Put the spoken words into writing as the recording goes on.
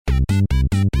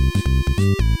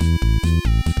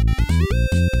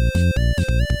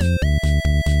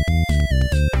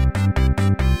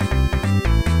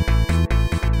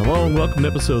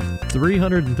Welcome to episode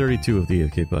 332 of the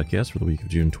AFK Podcast for the week of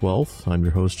June 12th. I'm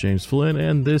your host, James Flynn,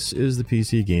 and this is the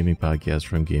PC Gaming Podcast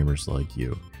from gamers like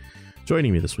you.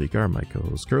 Joining me this week are my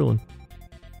co-hosts, Curlin.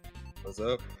 What's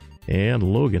up? And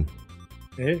Logan.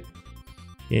 Hey.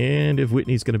 And if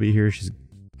Whitney's going to be here, she's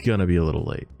going to be a little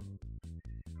late.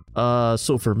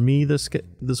 So for me this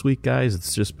week, guys,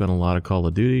 it's just been a lot of Call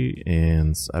of Duty,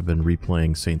 and I've been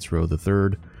replaying Saints Row the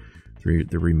Third, the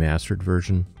remastered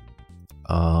version.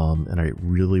 And I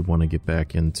really want to get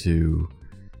back into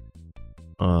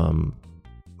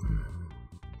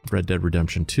Red Dead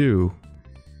Redemption 2,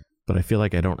 but I feel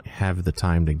like I don't have the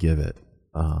time to give it.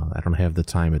 I don't have the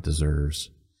time it deserves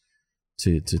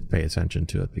to pay attention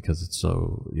to it because it's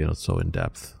so, so in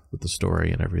depth with the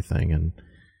story and everything. And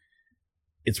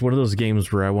it's one of those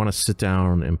games where I want to sit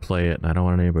down and play it, and I don't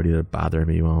want anybody to bother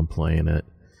me while I'm playing it.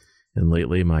 And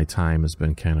lately my time has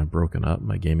been kind of broken up,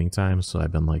 my gaming time, so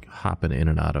I've been like hopping in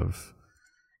and out of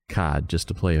COD just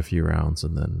to play a few rounds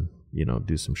and then,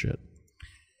 do some shit.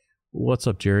 What's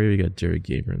up, Jerry? We got Jerry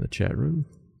Gamer in the chat room.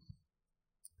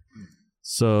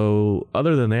 So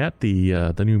other than that,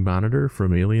 the new monitor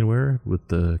from Alienware with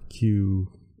the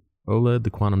QOLED, the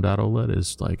Quantum Dot OLED,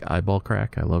 is like eyeball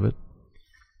crack. I love it.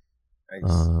 Nice.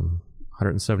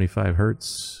 175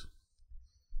 hertz,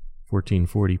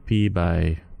 1440p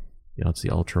by, it's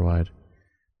the ultra wide,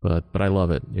 but I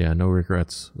love it. Yeah, no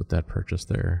regrets with that purchase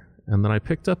there. And then I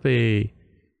picked up a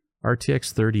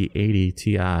RTX 3080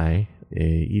 Ti, a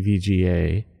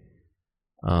EVGA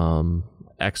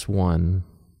X1. And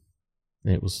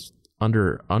it was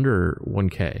under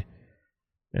 1K.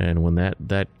 And when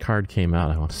that card came out,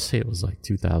 I want to say it was like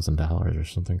 $2,000 or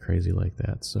something crazy like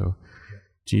that. So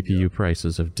GPU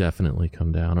prices have definitely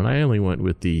come down. And I only went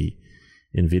with the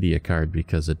NVIDIA card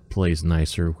because it plays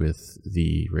nicer with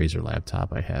the Razer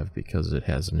laptop I have because it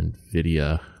has an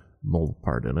NVIDIA mold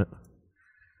part in it.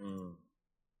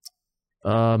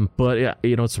 But yeah,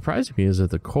 what's surprising me is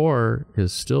that the core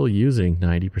is still using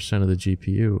 90% of the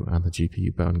GPU on the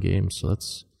GPU bound games. So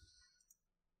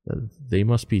they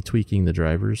must be tweaking the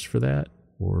drivers for that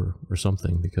or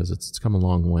something, because it's come a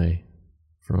long way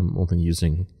from only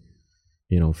using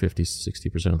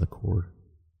 50-60% of the core.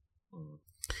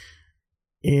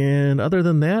 And other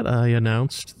than that, I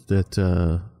announced that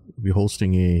we'll be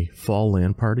hosting a fall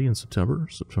LAN party in September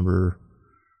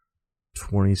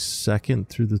 22nd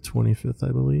through the 25th,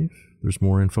 I believe. There's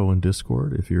more info in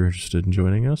Discord if you're interested in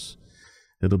joining us.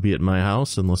 It'll be at my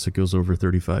house unless it goes over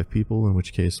 35 people, in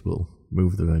which case we'll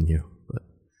move the venue. But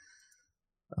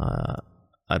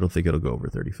I don't think it'll go over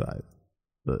 35.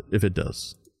 But if it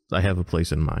does, I have a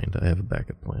place in mind. I have a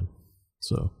backup plan.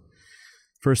 So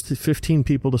first 15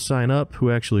 people to sign up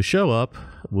who actually show up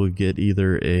will get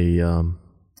either a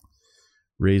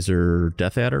Razer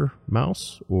Death Adder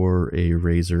mouse or a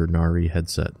Razer Nari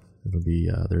headset. It'll be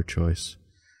their choice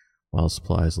while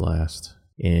supplies last.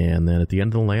 And then at the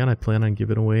end of the LAN, I plan on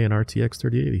giving away an RTX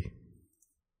 3080.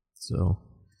 So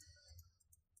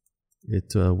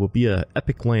it will be a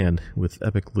epic LAN with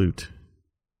epic loot.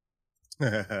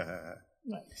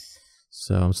 Nice.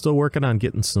 So I'm still working on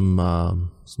getting some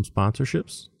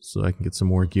sponsorships so I can get some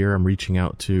more gear. I'm reaching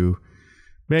out to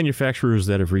manufacturers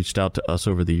that have reached out to us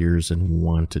over the years and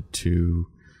wanted to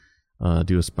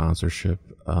do a sponsorship.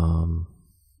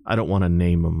 I don't want to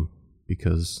name them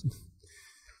because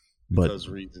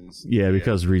reasons. Yeah,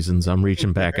 because reasons. I'm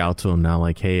reaching back out to them now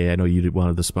like, hey, I know you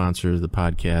wanted to sponsor the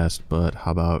podcast, but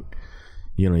how about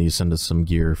you send us some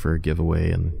gear for a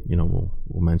giveaway, and we'll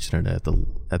mention it at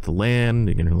the LAN.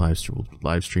 You're gonna live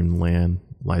stream the LAN,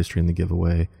 live stream the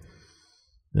giveaway,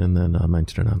 and then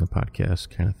mention it on the podcast,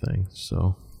 kind of thing.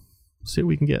 So see what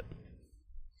we can get.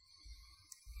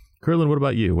 Curlin, what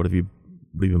about you? What have you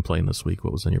been playing this week?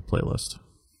 What was on your playlist?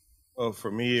 Well,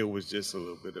 for me, it was just a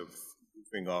little bit of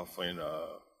goofing off in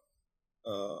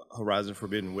Horizon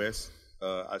Forbidden West.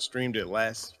 I streamed it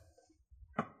last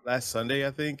Sunday,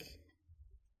 I think.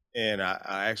 And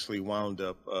I actually wound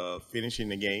up finishing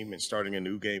the game and starting a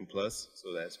new game plus,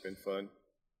 so that's been fun.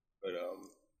 But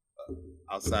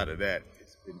outside of that,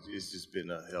 it's just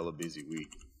been a hella busy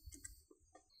week.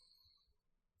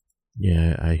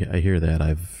 Yeah, I hear that.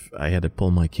 I had to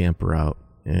pull my camper out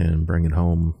and bring it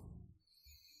home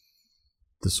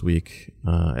this week,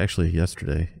 actually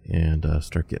yesterday, and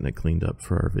start getting it cleaned up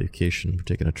for our vacation. We're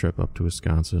taking a trip up to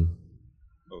Wisconsin.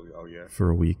 Oh yeah. For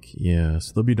a week, yeah.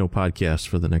 So there'll be no podcast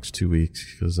for the next 2 weeks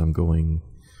because I'm going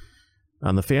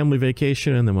on the family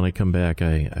vacation, and then when I come back,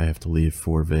 I have to leave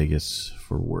for Vegas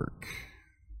for work.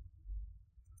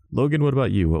 Logan, what about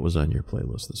you? What was on your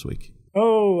playlist this week?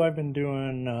 Oh, I've been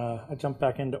doing. I jumped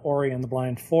back into Ori and the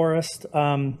Blind Forest.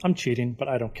 I'm cheating, but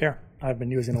I don't care. I've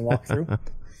been using a walkthrough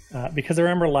because I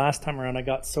remember last time around I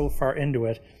got so far into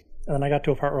it, and then I got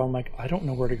to a part where I'm like, I don't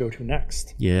know where to go to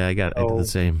next. Yeah, I did the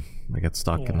same. I got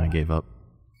stuck and I gave up.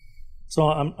 So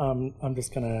I'm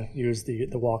just gonna use the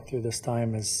walkthrough this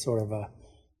time as sort of a,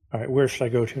 all right, where should I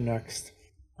go to next?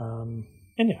 And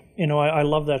yeah, I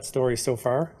love that story so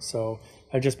far. So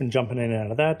I've just been jumping in and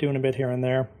out of that, doing a bit here and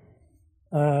there.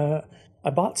 I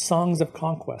bought Songs of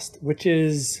Conquest, which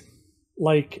is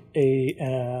like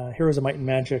a Heroes of Might and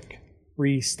Magic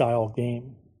style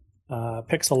game.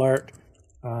 Pixel art.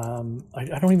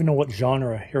 I don't even know what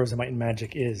genre Heroes of Might and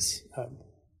Magic is,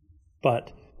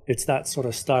 but it's that sort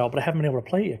of style. But I haven't been able to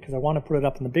play it yet because I want to put it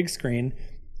up on the big screen.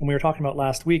 And we were talking about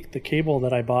last week, the cable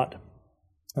that I bought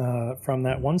from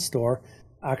that one store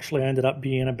actually ended up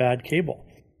being a bad cable.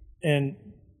 And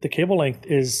the cable length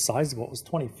is sizable. It was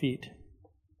 20 feet.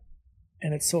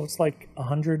 And it's like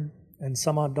 $100 and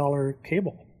some odd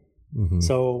cable. Mm-hmm.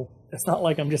 So it's not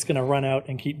like I'm just going to run out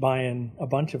and keep buying a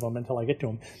bunch of them until I get to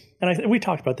them. And we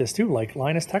talked about this too. Like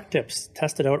Linus Tech Tips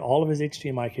tested out all of his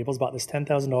HDMI cables, bought this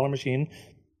 $10,000 machine.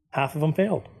 Half of them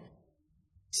failed.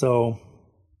 So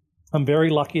I'm very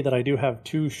lucky that I do have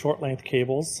 2 short length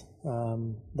cables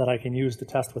that I can use to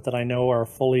test with that I know are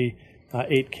fully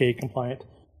 8K compliant.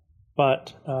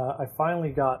 But I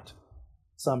finally got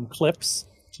some clips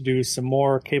to do some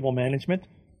more cable management.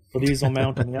 So these will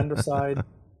mount on the underside.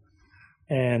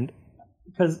 And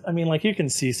because, I mean, like you can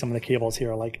see some of the cables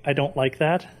here, like I don't like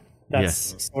that.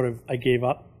 That's sort of, I gave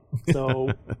up.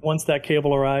 So once that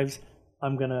cable arrives,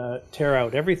 I'm going to tear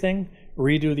out everything,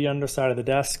 redo the underside of the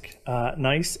desk,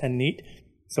 nice and neat.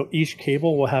 So each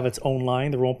cable will have its own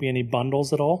line. There won't be any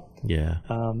bundles at all. Yeah.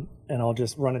 And I'll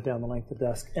just run it down the length of the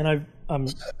desk. And I'm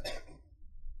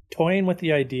toying with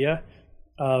the idea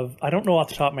of, I don't know off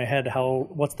the top of my head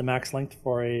what's the max length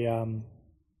for a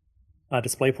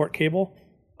DisplayPort cable,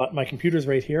 but my computer's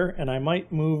right here, and I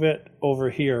might move it over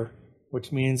here,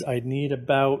 which means I'd need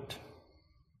about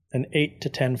an 8 to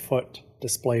 10 foot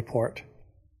DisplayPort,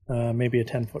 maybe a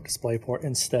 10-foot DisplayPort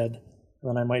instead.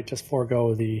 Then I might just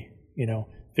forego the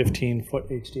 15-foot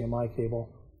HDMI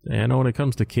cable. And when it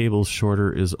comes to cables,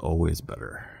 shorter is always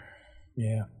better.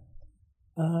 Yeah.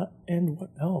 And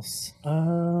what else?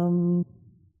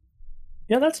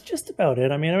 Yeah, that's just about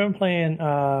it. I mean, I've been playing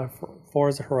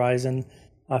Forza Horizon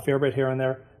a fair bit here and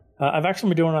there. I've actually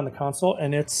been doing it on the console,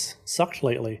 and it's sucked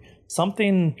lately. So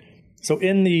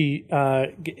in the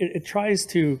it tries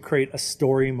to create a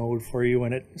story mode for you,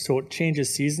 and it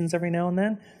changes seasons every now and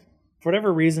then. For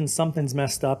whatever reason, something's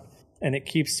messed up, and it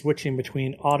keeps switching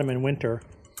between autumn and winter,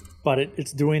 but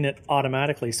it's doing it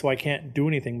automatically, so I can't do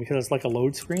anything because it's like a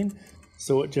load screen.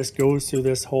 So it just goes through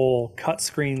this whole cut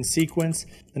screen sequence,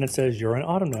 and it says, you're in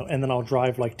autumn now. And then I'll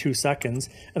drive like 2 seconds,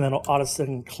 and then I'll all of a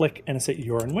sudden click, and it says,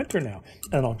 you're in winter now.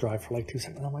 And then I'll drive for like 2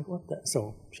 seconds. And I'm like, what the?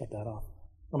 So shut that off.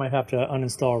 I might have to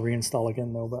uninstall, reinstall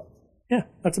again, though. But yeah,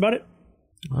 that's about it.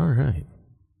 All right.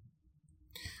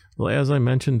 Well, as I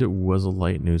mentioned, it was a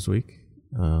light news week.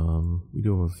 We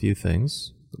do have a few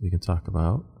things that we can talk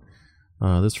about.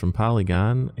 This from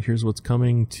Polygon. Here's what's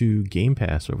coming to Game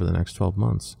Pass over the next 12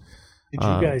 months. Did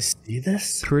you guys see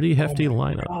this? Pretty hefty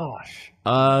lineup. Gosh.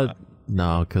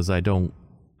 No, because I don't.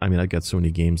 I mean, I've got so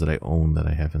many games that I own that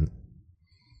I haven't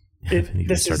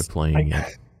even started playing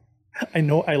yet. I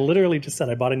know. I literally just said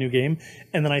I bought a new game,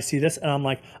 and then I see this, and I'm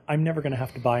like, I'm never going to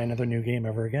have to buy another new game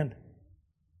ever again.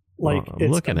 Like, well,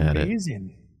 I'm looking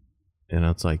amazing. At it, and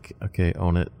it's like, okay,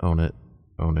 own it.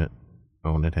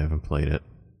 Haven't played it.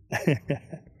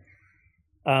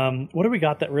 What do we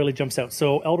got that really jumps out?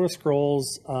 So Elder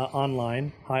Scrolls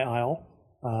Online, High Isle,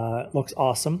 looks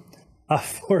awesome.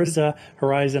 Forza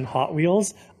Horizon Hot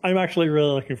Wheels, I'm actually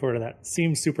really looking forward to that.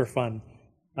 Seems super fun.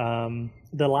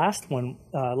 The last one,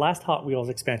 last Hot Wheels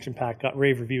expansion pack got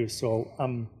rave reviews, so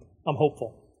I'm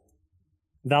hopeful.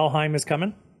 Valheim is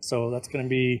coming, so that's going to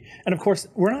be... And of course,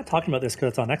 we're not talking about this because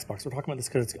it's on Xbox. We're talking about this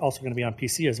because it's also going to be on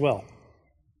PC as well.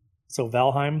 So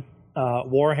Valheim...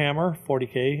 Warhammer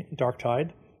 40K Dark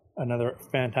Tide, another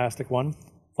fantastic one.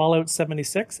 Fallout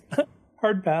 76,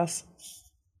 hard pass.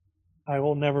 I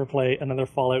will never play another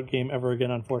Fallout game ever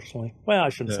again, unfortunately. Well, I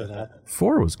shouldn't say that.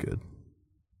 4 was good.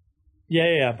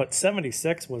 Yeah, but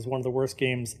 76 was one of the worst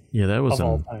games. Yeah, that was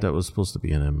that was supposed to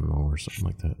be an MMO or something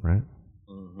like that, right?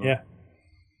 Mm-hmm.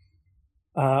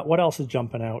 Yeah. What else is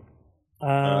jumping out?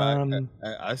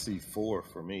 I see 4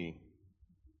 for me.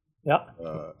 Yeah.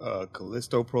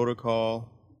 Callisto Protocol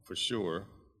for sure.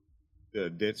 The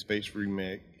Dead Space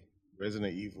remake,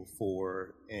 Resident Evil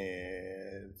 4,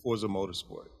 and Forza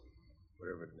Motorsport,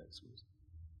 whatever the next one is.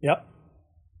 Yep.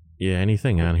 Yeah,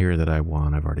 anything on here that I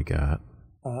want, I've already got.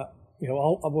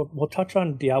 We'll touch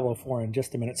on Diablo 4 in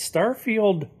just a minute.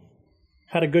 Starfield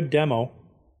had a good demo.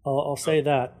 I'll say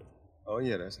that. Oh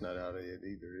yeah, that's not out of it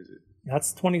either, is it?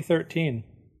 That's 2013.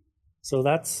 So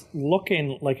that's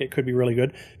looking like it could be really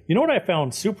good. You know what I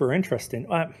found super interesting?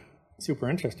 Super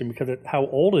interesting because how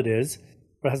old it is,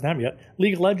 but it hasn't happened yet.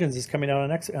 League of Legends is coming out on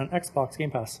Xbox Game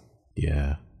Pass.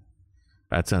 Yeah.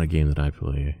 That's not a game that I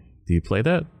play. Do you play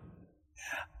that?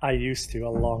 I used to a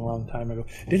long, long time ago.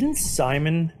 Didn't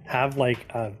Simon have like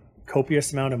a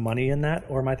copious amount of money in that,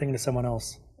 or am I thinking of someone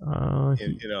else?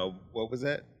 What was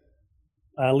that?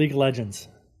 League of Legends.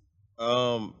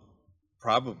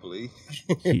 Probably.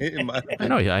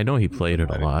 I know he played it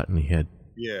a lot, and he had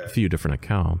a few different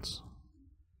accounts.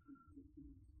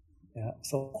 Yeah,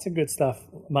 so lots of good stuff.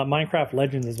 Minecraft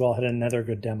Legends as well had another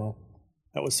good demo.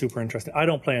 That was super interesting. I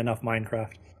don't play enough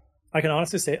Minecraft. I can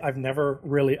honestly say I've never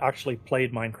really actually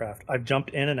played Minecraft. I've jumped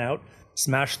in and out,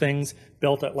 smashed things,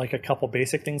 built like a couple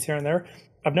basic things here and there.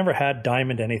 I've never had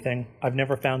diamond anything. I've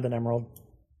never found an emerald.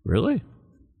 Really?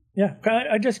 Yeah,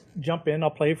 I just jump in.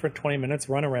 I'll play for 20 minutes,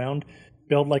 run around,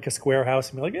 build like a square house,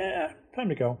 and be like, yeah, time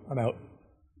to go. I'm out.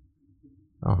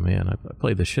 Oh man, I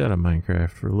played the shit out of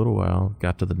Minecraft for a little while.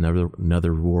 Got to the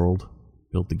nether world,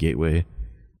 built the gateway.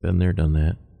 Been there, done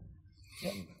that.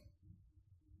 Yep.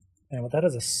 And that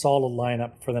is a solid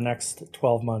lineup for the next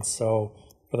 12 months. So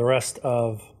for the rest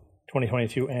of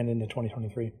 2022 and into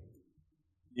 2023.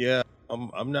 Yeah,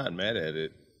 I'm not mad at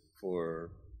it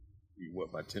for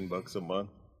my $10 a month.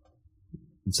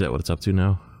 Is that what it's up to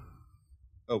now?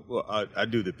 Oh well, I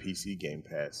do the PC Game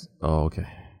Pass. Oh, okay.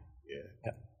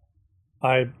 Yeah.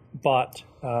 I bought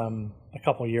a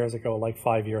couple years ago, like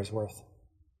 5 years worth.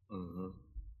 Mm-hmm.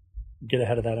 Get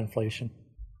ahead of that inflation.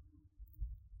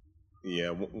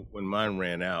 Yeah, when mine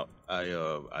ran out, I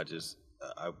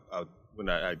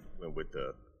went with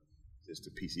just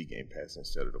the PC Game Pass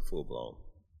instead of the full blown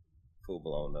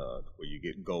where you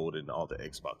get gold and all the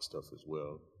Xbox stuff as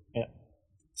well. Yeah.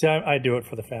 See, I do it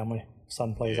for the family.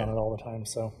 Son plays on it all the time,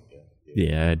 so.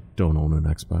 Yeah, I don't own an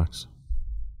Xbox.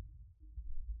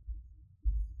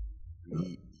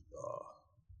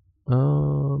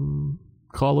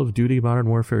 Call of Duty Modern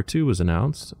Warfare 2 was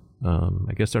announced.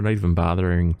 I guess they're not even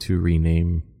bothering to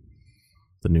rename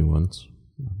the new ones.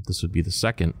 This would be the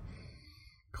second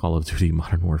Call of Duty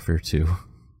Modern Warfare 2.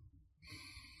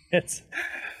 It's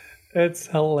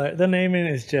hilarious. The naming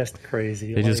is just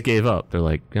crazy. They just gave up. They're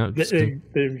like, they've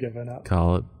given up.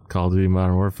 Call it Call of Duty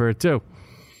Modern Warfare 2.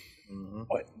 Mm-hmm.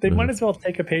 They might as well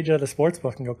take a page out of the sports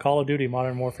book and go Call of Duty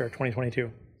Modern Warfare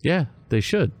 2022. Yeah, they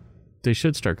should. They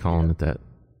should start calling it that.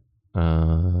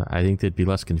 I think that'd be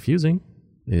less confusing.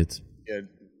 Just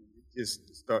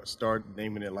start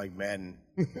naming it like Madden.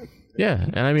 Yeah,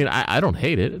 and I mean, I don't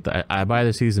hate it. I buy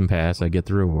the season pass. I get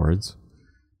the rewards.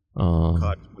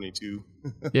 COD 22.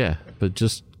 Yeah, but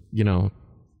just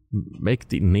make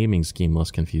the naming scheme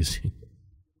less confusing.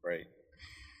 Right.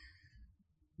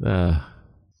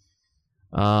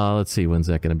 Let's see, when's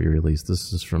that going to be released?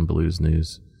 This is from Blues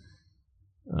News.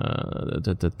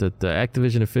 The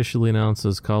Activision officially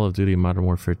announces Call of Duty Modern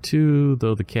Warfare 2,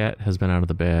 though the cat has been out of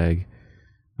the bag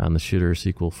on the shooter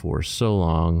sequel for so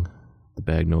long, the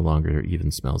bag no longer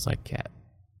even smells like cat.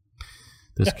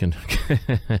 This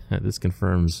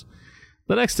confirms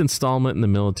the next installment in the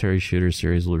military shooter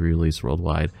series will be released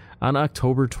worldwide on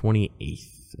October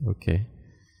 28th. Okay.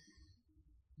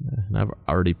 And I've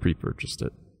already pre-purchased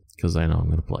it because I know I'm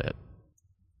going to play it.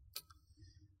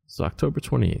 So October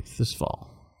 28th, this fall.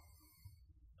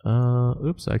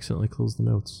 Oops, I accidentally closed the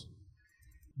notes.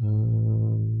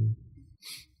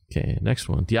 Okay, next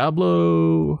one.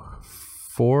 Diablo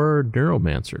 4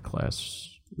 Neuromancer class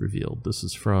revealed. This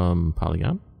is from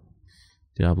Polygon.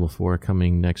 Diablo 4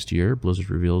 coming next year.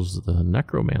 Blizzard reveals the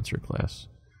Necromancer class.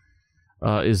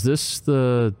 Is this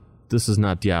This is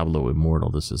not Diablo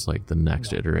Immortal. This is like the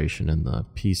next iteration in the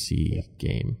PC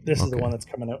game. This is the one that's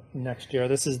coming out next year.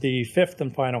 This is the 5th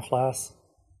and final class.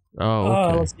 Oh,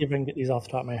 okay. Let's see if I can get these off the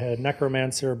top of my head.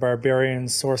 Necromancer, Barbarian,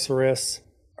 Sorceress,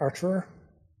 Archer,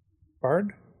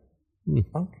 Bard,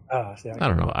 Monk. I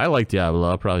don't know. I like Diablo.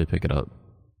 I'll probably pick it up.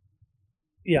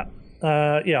 Yeah,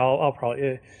 I'll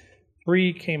probably.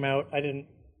 3 came out. I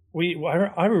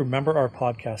remember our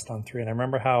podcast on 3, and I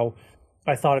remember how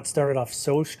I thought it started off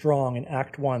so strong in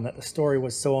Act 1 that the story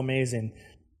was so amazing,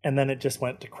 and then it just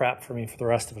went to crap for me for the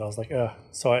rest of it. I was like, ugh.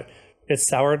 So it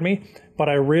soured me, but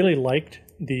I really liked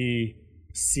the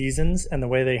seasons and the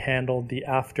way they handled the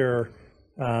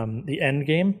the end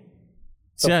game.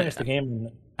 So I finished the game.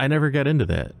 I never got into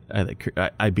that.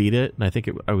 I beat it, and I think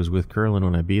I was with Curlin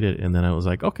when I beat it, and then I was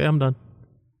like, okay, I'm done.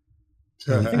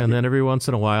 And then every once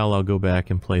in a while, I'll go back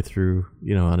and play through,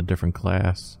 on a different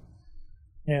class.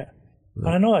 Yeah.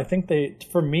 I don't know. I think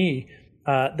for me,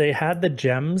 they had the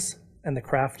gems and the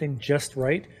crafting just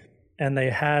right, and they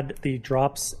had the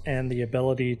drops and the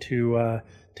ability to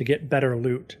get better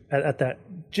loot at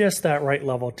that right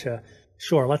level to,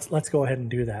 sure, let's go ahead and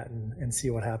do that and see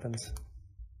what happens.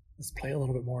 Let's play a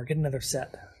little bit more, get another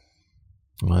set.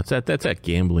 Well, that's that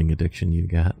gambling addiction you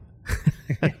got.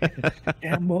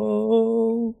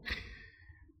 Gamble.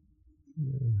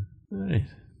 All right.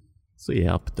 So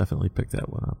yeah, I'll definitely pick that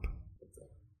one up.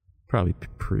 Probably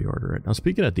pre-order it. Now,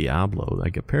 speaking of Diablo,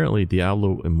 like apparently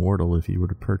Diablo Immortal, if you were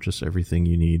to purchase everything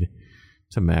you need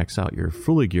to max out your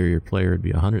fully gear your player, it'd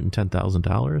be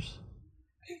 $110,000.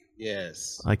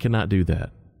 Yes. I cannot do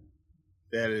that.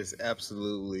 That is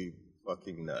absolutely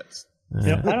fucking nuts.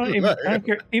 I don't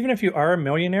care. Even if you are a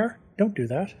millionaire, don't do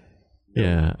that.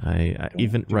 Yeah,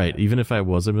 even if I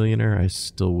was a millionaire, I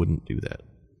still wouldn't do that.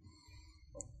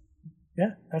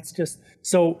 Yeah, that's just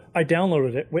so I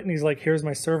downloaded it. Whitney's like, here's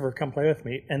my server, come play with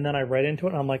me. And then I read into it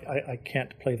and I'm like, I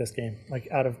can't play this game, like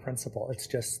out of principle. It's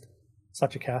just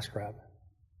such a cash grab.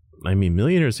 I mean,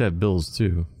 millionaires have bills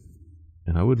too,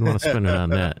 and I wouldn't want to spend it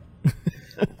on that.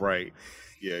 Right.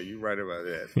 Yeah, you're right about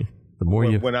that. The more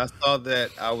when I saw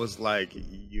that, I was like,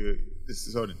 this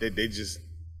is so they just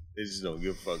don't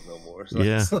give a fuck no more. So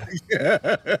yeah.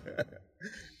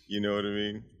 You know what I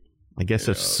mean? I guess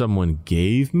if someone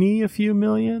gave me a few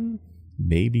million,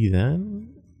 maybe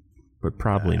then, but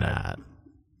probably not.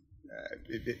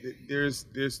 There's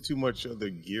too much other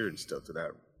gear and stuff that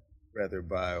I'd rather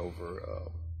buy over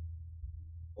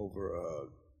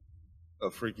a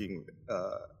freaking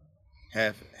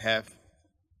half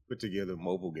put together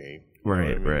mobile game.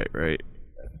 Right, I mean? right.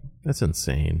 That's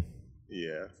insane.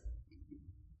 Yeah.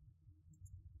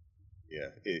 Yeah,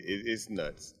 it's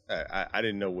nuts. I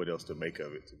didn't know what else to make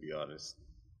of it, to be honest.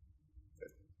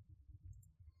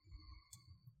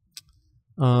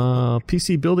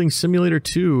 PC Building Simulator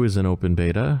 2 is an open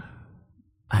beta.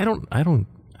 I don't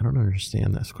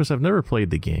understand this. Of course, I've never played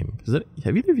the game.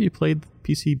 Have either of you played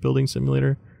PC Building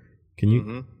Simulator? Can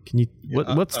you?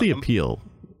 What's the appeal?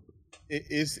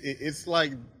 It's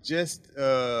like just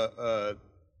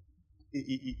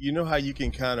you know how you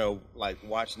can kind of like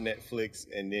watch Netflix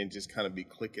and then just kind of be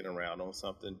clicking around on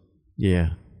something.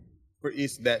 Yeah.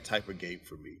 It's that type of game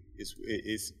for me.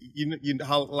 It's you know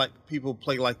how like people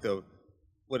play like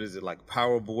what is it, like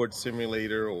Power Board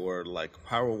Simulator or like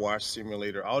Power Wash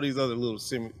Simulator, all these other little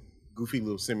goofy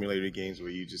little simulator games where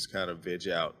you just kind of veg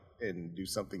out and do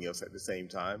something else at the same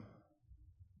time.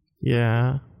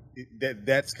 Yeah.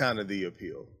 That's kind of the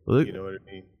appeal. Well, you know what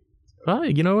I mean? Well,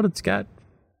 you know what it's got?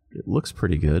 It looks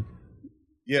pretty good.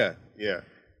 Yeah.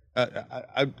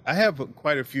 I have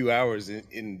quite a few hours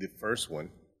in the first one,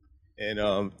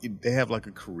 and they have like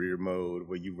a career mode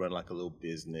where you run like a little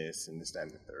business and this, that,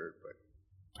 and the third. But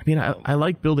I mean, I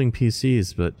like building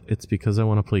PCs, but it's because I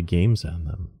want to play games on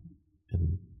them.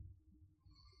 And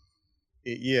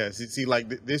see, like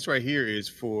this right here is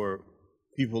for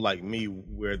people like me,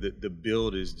 where the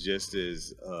build is just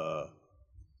as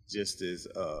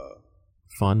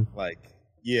fun. Like.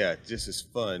 Yeah, just as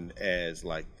fun as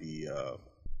like the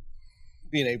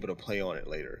being able to play on it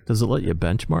later. Does it let you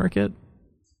benchmark it?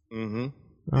 Mm-hmm.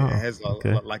 Oh, it has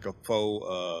like a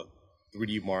faux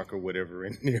 3D mark or whatever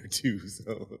in there too.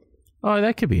 So. Oh,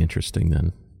 that could be interesting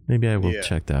then. Maybe I will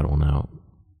check that one out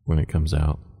when it comes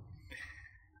out.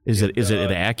 Is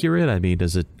it accurate? I mean,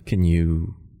 can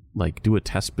you like do a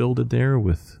test build in there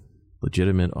with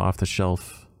legitimate off the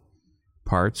shelf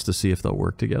parts to see if they'll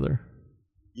work together?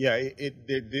 Yeah,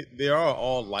 they are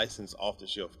all licensed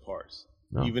off-the-shelf parts,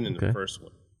 even in the first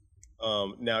one.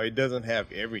 Now, it doesn't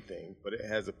have everything, but it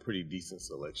has a pretty decent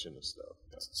selection of stuff.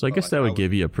 So I guess that would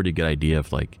give you a pretty good idea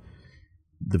of, like,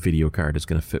 the video card is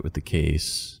going to fit with the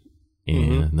case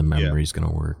and the memory is going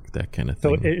to work, that kind of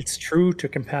thing. So it's true to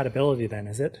compatibility then,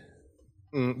 is it?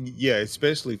 Yeah,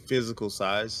 especially physical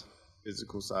size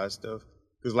stuff.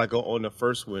 Because, like, on the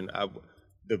first one,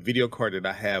 the video card that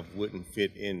I have wouldn't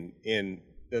fit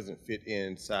doesn't fit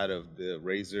inside of the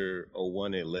Razer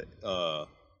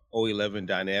 011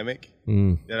 Dynamic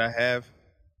that I have,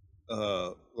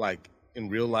 like in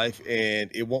real life, and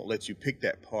it won't let you pick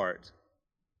that part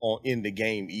in the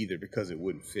game either because it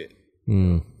wouldn't fit.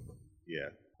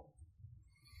 Yeah.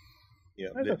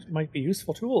 That might be a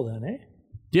useful tool then, eh?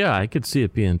 Yeah, I could see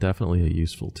it being definitely a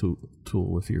useful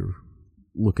tool if you're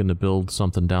looking to build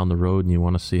something down the road and you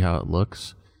want to see how it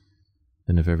looks,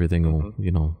 and if everything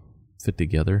will, fit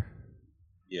together.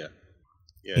 Yeah.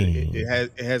 Yeah,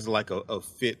 it has like a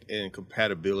fit and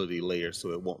compatibility layer,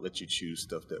 so it won't let you choose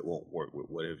stuff that won't work with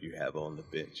whatever you have on the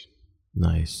bench.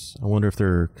 Nice. I wonder if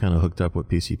they're kind of hooked up with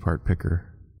PC Part Picker.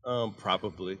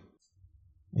 Probably.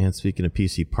 And speaking of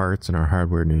PC parts and our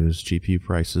hardware news, GPU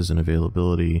prices and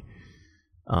availability,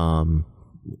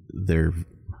 they're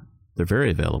very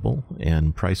available,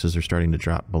 and prices are starting to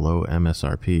drop below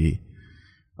MSRP.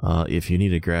 If you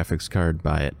need a graphics card,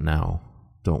 buy it now.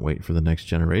 Don't wait for the next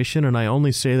generation. And I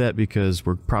only say that because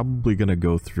we're probably going to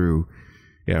go through,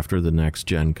 after the next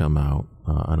gen come out,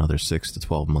 another 6 to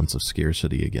 12 months of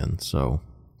scarcity again. So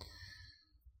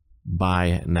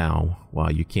buy now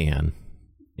while you can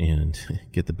and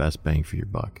get the best bang for your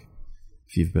buck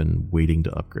if you've been waiting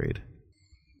to upgrade.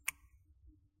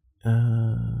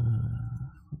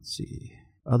 Let's see.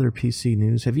 Other PC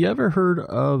news. Have you ever heard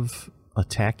of a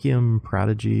Tachyon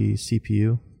Prodigy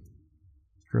CPU,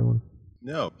 Kerlin?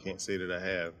 No, can't say that I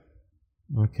have.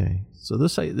 Okay, so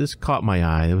this caught my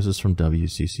eye. It was just from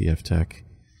WCCF Tech.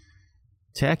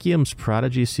 Tachyon's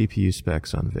Prodigy CPU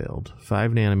specs unveiled.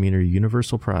 5nm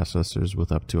universal processors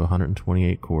with up to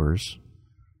 128 cores,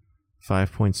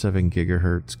 5.7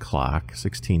 gigahertz clock,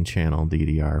 16-channel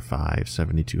DDR5,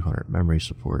 7200 memory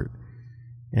support,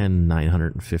 and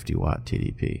 950 watt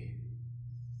TDP.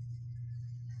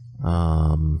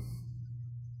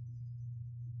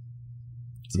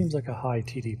 Seems like a high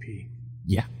TDP.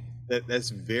 Yeah. That's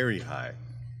very high.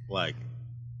 Like,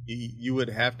 you would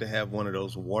have to have one of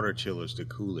those water chillers to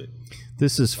cool it.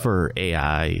 This is for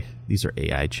AI. These are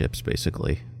AI chips,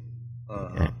 basically.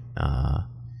 AI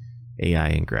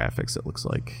and graphics, it looks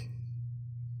like.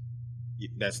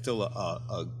 That's still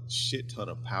a shit ton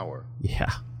of power.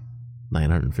 Yeah.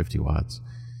 950 watts.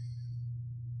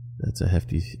 That's a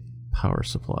hefty power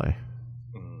supply.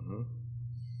 Mm-hmm.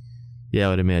 Yeah, I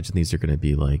would imagine these are going to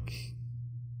be like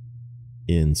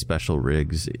in special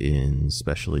rigs in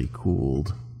specially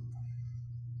cooled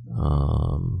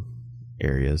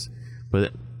areas.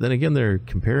 But then again, they're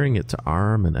comparing it to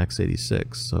ARM and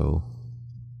x86, so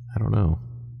I don't know.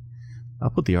 I'll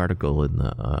put the article in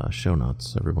the show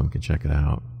notes so everyone can check it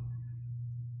out.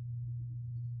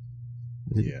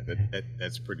 Yeah,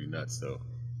 that's pretty nuts, though.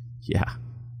 Yeah.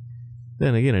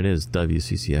 Then again, it is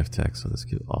WCCF Tech, so this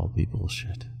could all be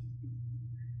bullshit.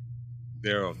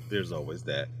 There's always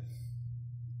that.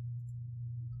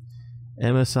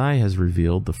 MSI has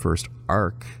revealed the first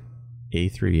ARC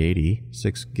A380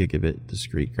 6 gigabit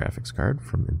discrete graphics card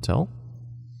from Intel.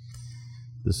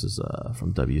 This is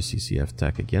from WCCF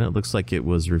Tech again. It looks like it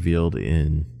was revealed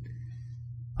in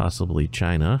possibly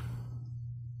China.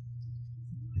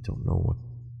 I don't know what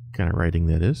kind of writing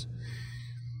that is.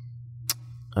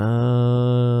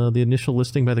 The initial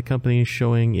listing by the company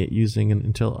showing it using an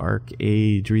Intel Arc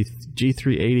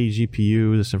G380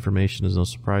 GPU. This information is no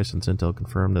surprise since Intel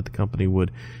confirmed that the company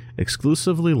would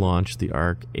exclusively launch the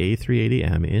Arc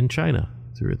A380M in China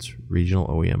through its regional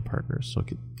OEM partners. So,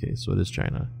 okay, so it is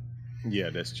China. Yeah,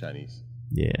 that's Chinese.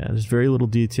 Yeah, there's very little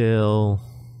detail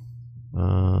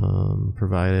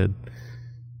provided.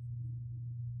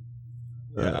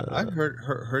 Yeah, I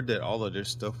heard that all of their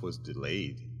stuff was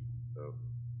delayed. So.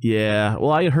 Yeah,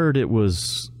 well, I heard it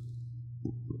was,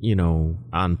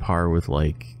 on par with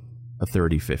like a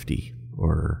 3050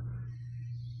 or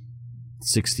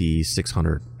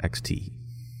 6600 XT.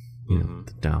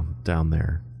 Down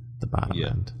there, the bottom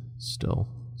end still.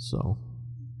 So,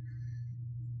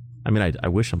 I mean, I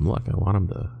wish them luck. I want them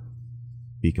to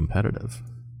be competitive.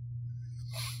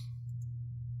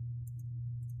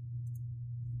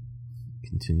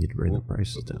 Continue to bring the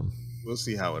prices down. We'll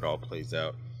see how it all plays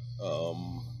out.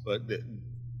 But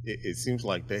it seems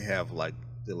like they have like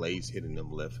delays hitting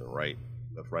them left, right,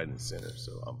 and center.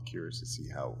 So I'm curious to see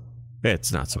how.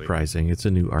 It's not surprising. It's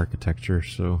a new architecture,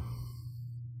 so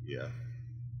yeah,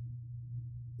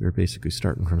 they're basically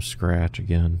starting from scratch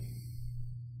again.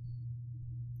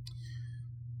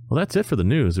 Well, that's it for the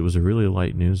news. It was a really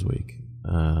light news week.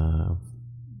 On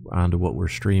to what we're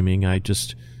streaming.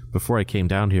 Before I came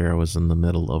down here, I was in the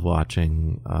middle of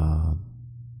watching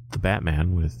the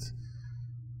Batman with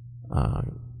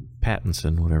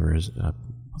Pattinson, whatever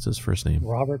what's his first name?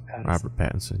 Robert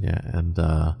Pattinson. Yeah. And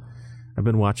I've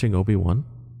been watching Obi-Wan,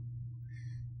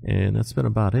 and that's been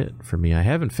about it for me. I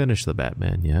haven't finished the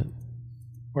Batman yet.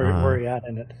 Where are you at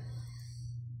in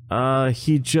it?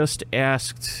 He just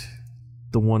asked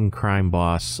the one crime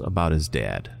boss about his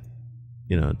dad.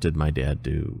 Did my dad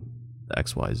do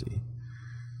XYZ?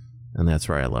 And that's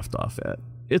where I left off at.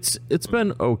 It's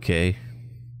been okay.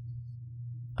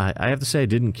 I have to say I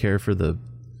didn't care for the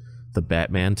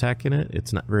Batman tech in it.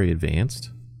 It's not very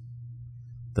advanced.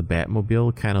 The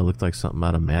Batmobile kind of looked like something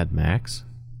out of Mad Max.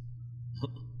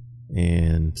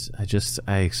 And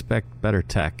I expect better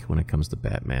tech when it comes to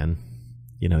Batman.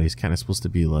 You know, he's kind of supposed to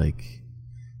be like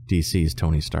DC's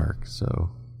Tony Stark, so.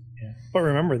 Yeah. But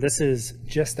remember, this is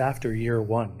just after year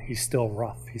one. He's still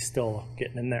rough. He's still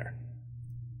getting in there.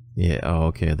 Yeah. Oh,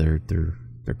 okay. They're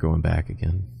going back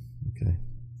again. Okay.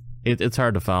 It's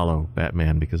hard to follow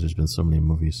Batman because there's been so many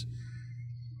movies.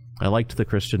 I liked the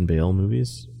Christian Bale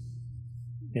movies.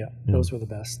 Yeah, those were the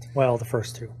best. Well, the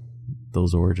first two.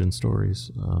 Those origin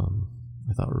stories,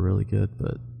 I thought were really good,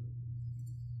 but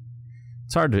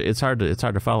it's hard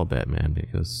to follow Batman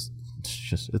because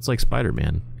it's like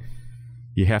Spider-Man.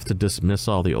 You have to dismiss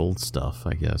all the old stuff,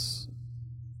 I guess.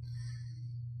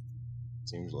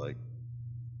 Seems like.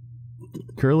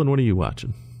 Curlin, what are you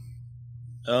watching?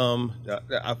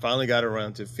 I finally got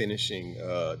around to finishing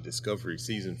Discovery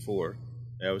season 4.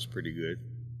 That was pretty good.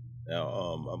 Now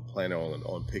I'm planning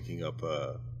on picking up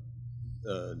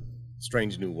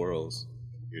Strange New Worlds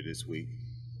here this week,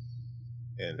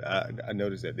 and I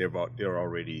noticed that they're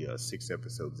already 6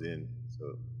 episodes in,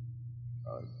 so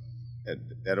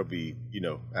that'll be, you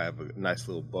know, I have a nice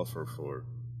little buffer for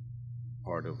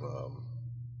part of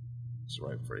what's the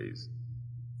right phrase,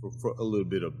 for a little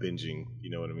bit of binging,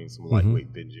 you know what I mean, some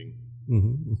lightweight binging.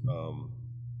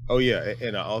 Oh yeah,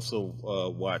 and I also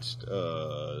watched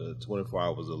 24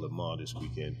 Hours of Le Mans this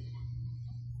weekend.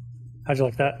 How'd you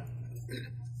like that?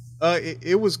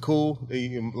 It was cool.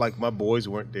 Like, my boys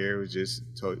weren't there. It was just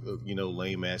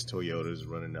lame ass Toyotas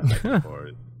running down the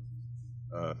car.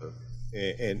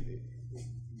 And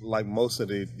like most of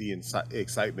the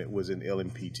excitement was in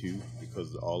LMP2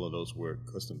 because all of those were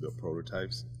custom built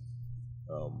prototypes.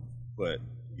 But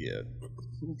yeah,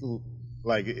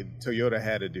 like Toyota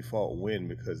had a default win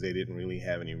because they didn't really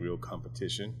have any real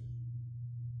competition.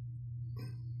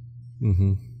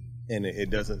 And it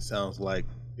doesn't sound like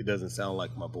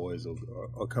my boys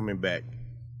are coming back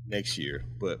next year,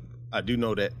 but I do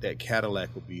know that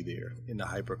Cadillac will be there in the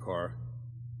hypercar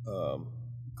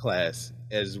class,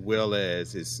 as well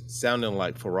as it's sounding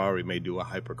like Ferrari may do a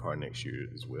hypercar next year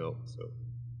as well. So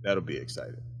that'll be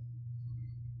exciting.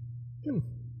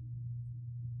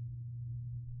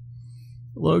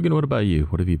 Logan, what about you?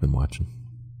 What have you been watching?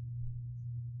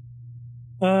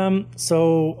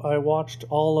 So I watched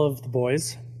all of The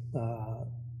Boys.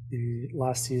 The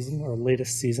last season or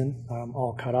latest season,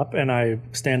 all caught up, and I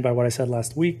stand by what I said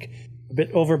last week. A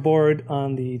bit overboard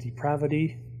on the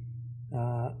depravity,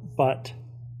 but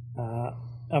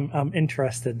I'm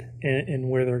interested in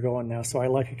where they're going now. So I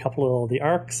like a couple of the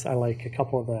arcs. I like a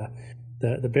couple of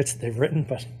the bits that they've written,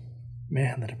 but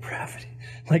man, the depravity!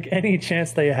 Like, any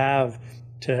chance they have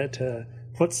to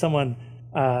put someone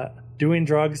doing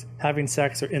drugs, having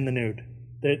sex, or in the nude,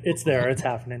 it's there. It's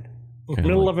happening.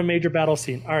 Middle of a major battle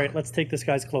scene. All right, let's take this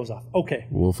guy's clothes off. Okay.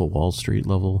 Wolf of Wall Street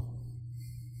level.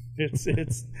 It's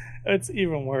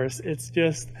even worse. It's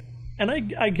just, and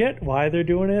I get why they're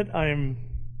doing it. I'm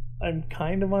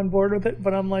kind of on board with it,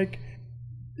 but I'm like,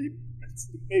 it's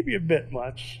maybe a bit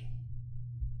much.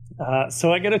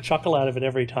 So I get a chuckle out of it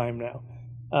every time now.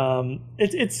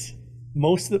 It's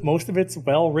most of it's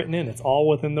well written in. It's all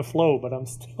within the flow, but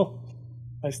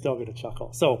I still get a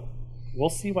chuckle. So we'll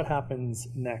see what happens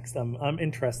next. I'm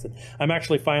interested. I'm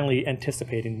actually finally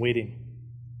anticipating waiting.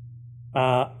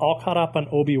 All caught up on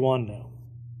Obi-Wan now.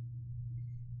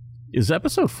 Is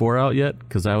episode 4 out yet?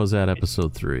 Because I was at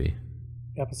episode 3.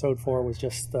 Episode 4 was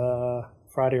just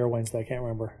Friday or Wednesday. I can't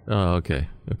remember. Oh, okay.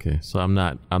 So I'm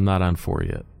not on 4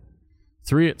 yet.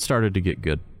 3, it started to get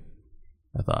good,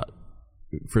 I thought.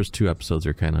 First 2 episodes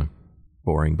are kind of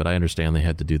boring, but I understand they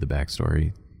had to do the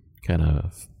backstory, kind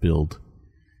of build,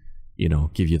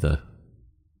 give you the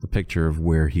picture of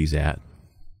where he's at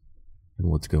and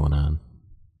what's going on.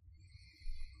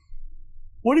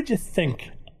 What did you think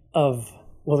of,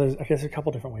 I guess there's a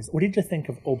couple different ways. What did you think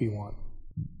of Obi-Wan?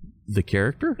 The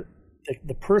character?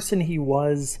 The person he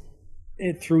was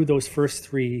through those first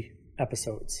 3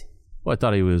 episodes. Well, I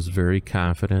thought he was very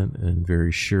confident and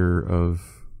very sure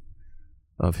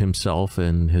of himself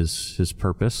and his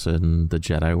purpose and the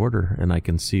Jedi Order, and I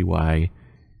can see why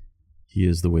he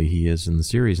is the way he is in the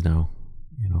series now.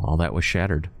 All that was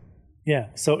shattered. Yeah,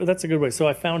 so that's a good way. So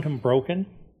I found him broken.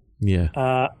 Yeah.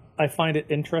 I find it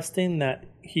interesting that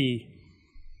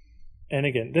and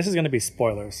again, this is going to be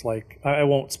spoilers. Like, I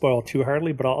won't spoil too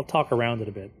hardly, but I'll talk around it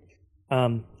a bit.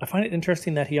 I find it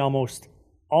interesting that he almost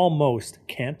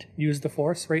can't use the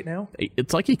Force right now.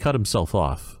 It's like he cut himself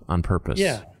off on purpose.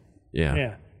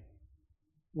 Yeah.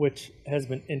 Which has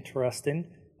been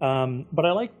interesting. But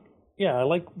I like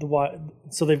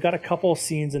so they've got a couple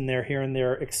scenes in there here and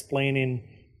there explaining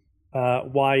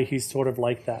why he's sort of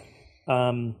like that.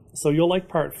 So you'll like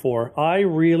part 4. I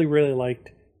really, really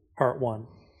liked part 1.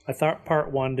 I thought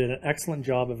part 1 did an excellent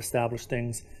job of establishing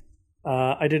things.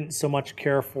 I didn't so much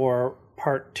care for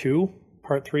part 2.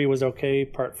 Part 3 was okay.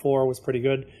 Part 4 was pretty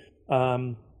good.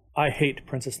 I hate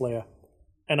Princess Leia,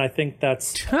 and I think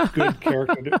that's good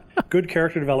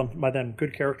character development by them.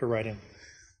 Good character writing.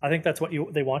 I think that's what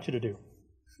they want you to do.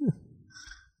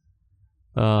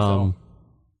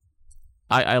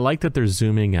 I like that they're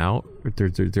zooming out.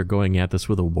 They're going at this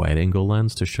with a wide-angle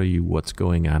lens to show you what's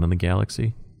going on in the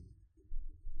galaxy.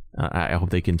 I hope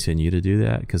they continue to do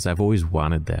that, because I've always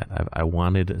wanted that. I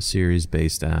wanted a series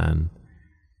based on,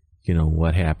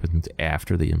 what happened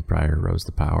after the Empire rose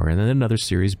to power, and then another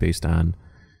series based on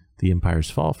the Empire's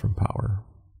fall from power.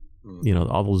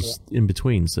 All those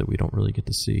in-betweens that we don't really get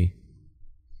to see.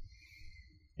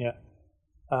 Yeah.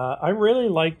 I really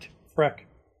liked Freck.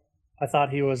 I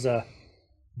thought he was a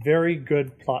very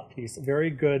good plot piece, a very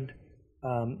good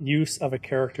use of a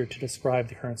character to describe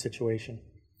the current situation.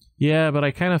 Yeah, but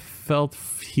I kind of felt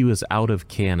he was out of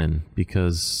canon,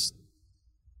 because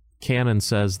canon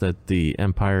says that the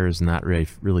Empire is not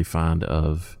really fond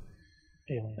of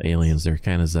aliens. They're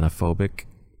kind of xenophobic.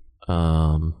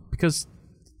 Because,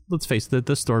 let's face it,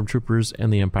 the Stormtroopers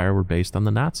and the Empire were based on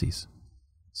the Nazis.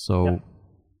 So,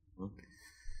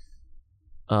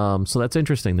 so that's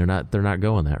interesting. They're not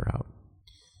going that route.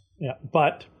 Yeah,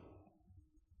 but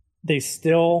they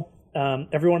still,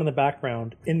 everyone in the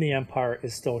background in the Empire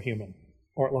is still human,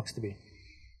 or it looks to be.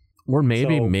 Or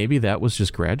maybe that was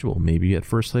just gradual. Maybe at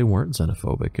first they weren't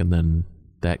xenophobic, and then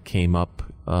that came up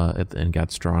and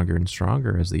got stronger and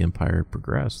stronger as the Empire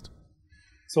progressed.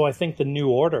 So I think the New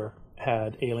Order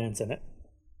had aliens in it.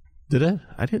 Did it?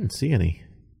 I didn't see any.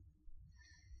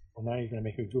 Well, now you're going to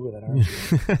make me Google that, aren't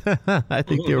you? I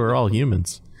think they were all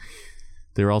humans.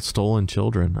 They were all stolen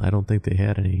children. I don't think they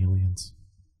had any aliens.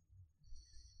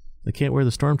 They can't wear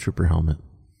the Stormtrooper helmet.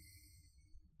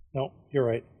 No, you're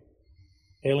right.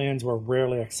 Aliens were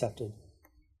rarely accepted.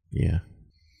 Yeah.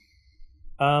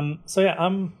 So yeah,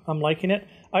 I'm liking it.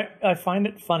 I find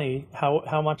it funny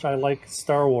how much I like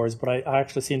Star Wars, but I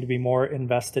actually seem to be more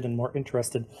invested and more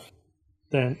interested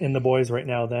than in the boys right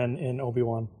now than in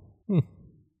Obi-Wan.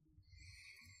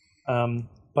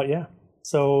 But yeah,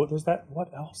 so there's that.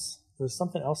 What else? There's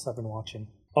something else I've been watching.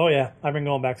 Oh yeah, I've been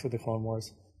going back through the Clone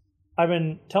Wars. I've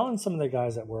been telling some of the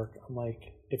guys at work, I'm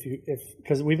like,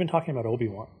 because we've been talking about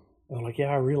Obi-Wan. And they're like, yeah,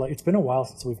 I really, it's been a while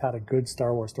since we've had a good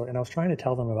Star Wars story. And I was trying to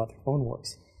tell them about the Clone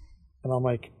Wars. And I'm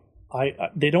like,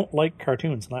 they don't like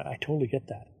cartoons, and I totally get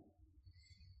that.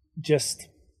 Just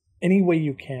any way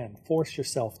you can, force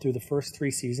yourself through the first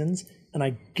 3 seasons, and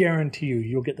I guarantee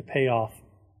you'll get the payoff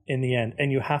in the end.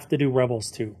 And you have to do Rebels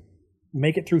too.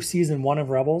 Make it through season 1 of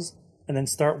Rebels, and then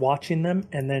start watching them,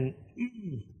 and then...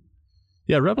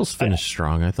 Yeah, Rebels finished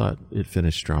strong. I thought it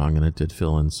finished strong, and it did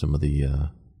fill in some of the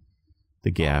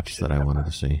gaps that I wanted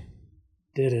to see.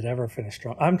 Did it ever finish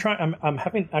strong? I'm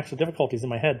having actual difficulties in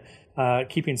my head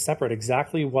keeping separate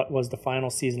exactly what was the final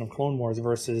season of Clone Wars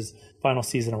versus final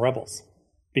season of Rebels,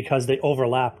 because they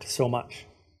overlapped so much.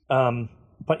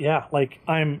 But yeah, like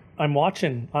I'm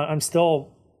watching. I'm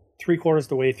still 3/4 of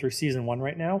the way through season 1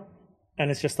 right now,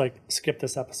 and it's just like, skip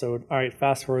this episode. All right,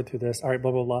 fast forward through this. All right,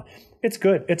 blah blah blah. It's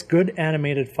good. It's good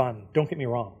animated fun. Don't get me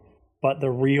wrong. But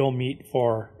the real meat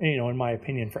for, in my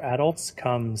opinion, for adults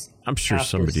comes. I'm sure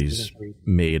somebody's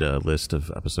made a list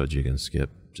of episodes you can skip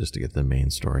just to get the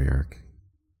main story arc.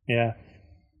 Yeah,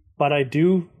 but I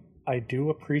do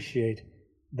appreciate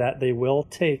that they will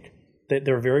take that.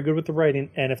 They're very good with the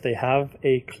writing, and if they have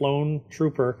a clone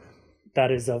trooper that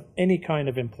is of any kind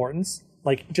of importance,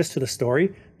 like just to the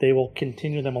story, they will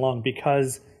continue them along,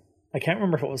 because I can't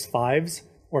remember if it was Fives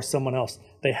or someone else.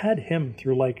 They had him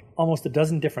through like almost a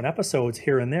dozen different episodes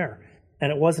here and there.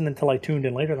 And it wasn't until I tuned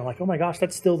in later that I'm like, oh my gosh,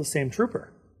 that's still the same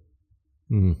trooper.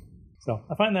 Mm. So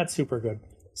I find that super good.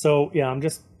 So yeah, I'm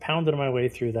just pounding my way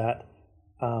through that.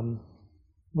 Are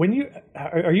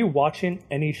you watching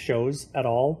any shows at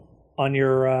all on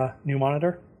your new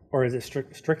monitor, or is it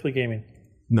strictly gaming?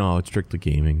 No, it's strictly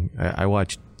gaming. I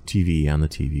watch TV on the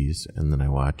TVs, and then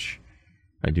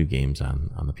I do games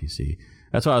on the PC.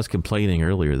 That's why I was complaining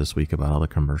earlier this week about all the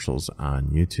commercials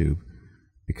on YouTube,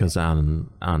 because on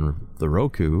the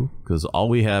Roku, because all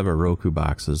we have are Roku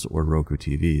boxes or Roku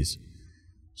TVs.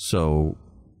 So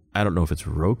I don't know if it's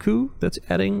Roku that's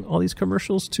adding all these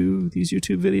commercials to these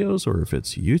YouTube videos, or if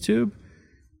it's YouTube,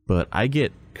 but I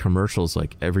get commercials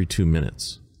like every 2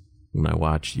 minutes when I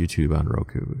watch YouTube on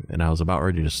Roku, and I was about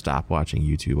ready to stop watching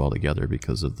YouTube altogether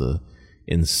because of the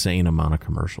insane amount of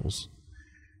commercials.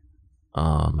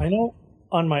 I know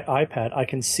on my iPad I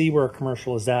can see where a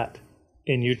commercial is at,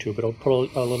 in YouTube. It'll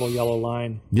put a little yellow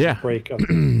line Yeah. break up.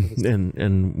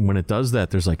 and when it does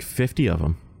that, there's like 50 of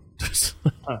them.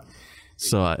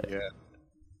 So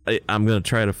I'm going to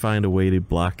try to find a way to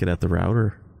block it at the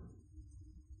router.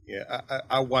 Yeah,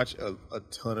 I watch a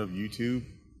ton of YouTube,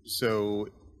 so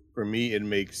for me it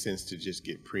makes sense to just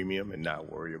get premium and not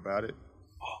worry about it.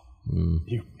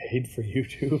 You paid for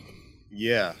YouTube?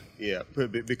 Yeah,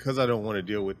 but because I don't want to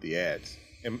deal with the ads,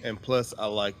 and plus I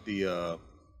like the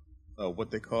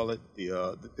what they call it,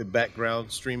 the background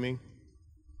streaming.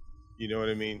 You know what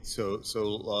I mean? So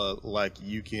like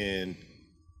you can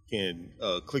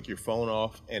click your phone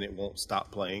off and it won't stop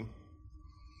playing,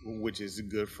 which is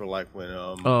good for like when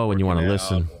when you want to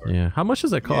listen. Or, yeah. How much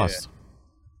does that cost?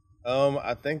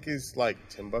 I think it's like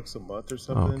 $10 a month or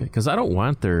something. Okay, because I don't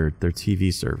want their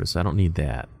TV service. I don't need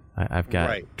that. I've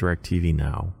got DirecTV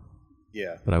now.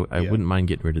 Yeah, but I wouldn't mind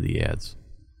getting rid of the ads.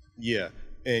 Yeah,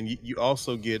 and you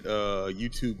also get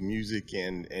YouTube Music,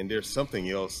 and there's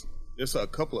something else. There's a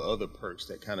couple of other perks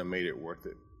that kind of made it worth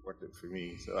it for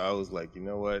me. So I was like, you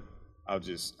know what, I'll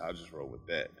just roll with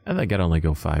that. I think I'd only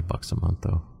go $5 a month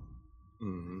though.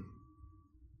 Mm-hmm.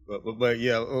 But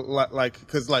yeah, like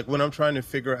because like when I'm trying to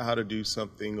figure out how to do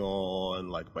something on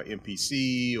like my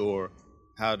MPC, or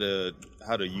how to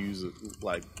use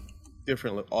like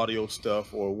different audio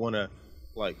stuff, or want to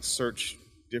like search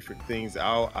different things,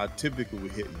 I typically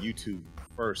would hit YouTube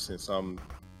first, since I'm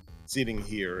sitting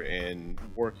here and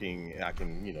working. I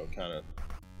can kind of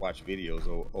watch videos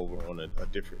over on a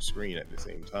different screen at the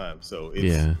same time. So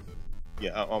it's,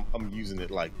 I'm using it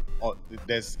like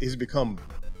it's become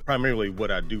primarily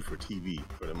what I do for TV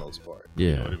for the most part. Yeah.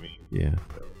 You know what I mean? Yeah.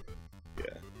 So,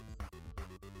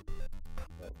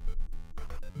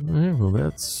 All right, well,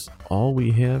 that's all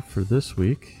we have for this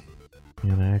week.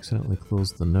 And I accidentally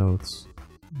closed the notes.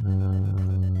 Give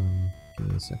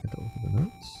me a second to open the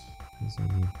notes, because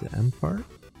I need the end part.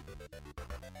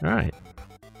 All right.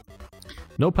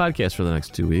 No podcast for the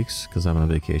next 2 weeks, because I'm on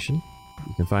vacation.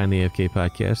 You can find the AFK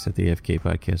Podcast at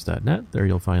theafkpodcast.net. There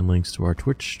you'll find links to our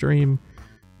Twitch stream,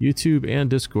 YouTube, and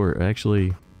Discord.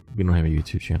 Actually, we don't have a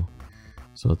YouTube channel,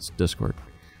 so it's Discord.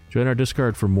 Join our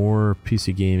Discord for more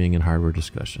PC gaming and hardware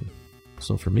discussion.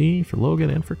 So for me, for Logan,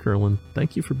 and for Curlin,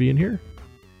 thank you for being here.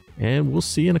 And we'll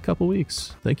see you in a couple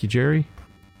weeks. Thank you, Jerry.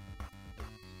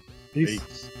 Peace.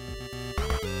 Peace.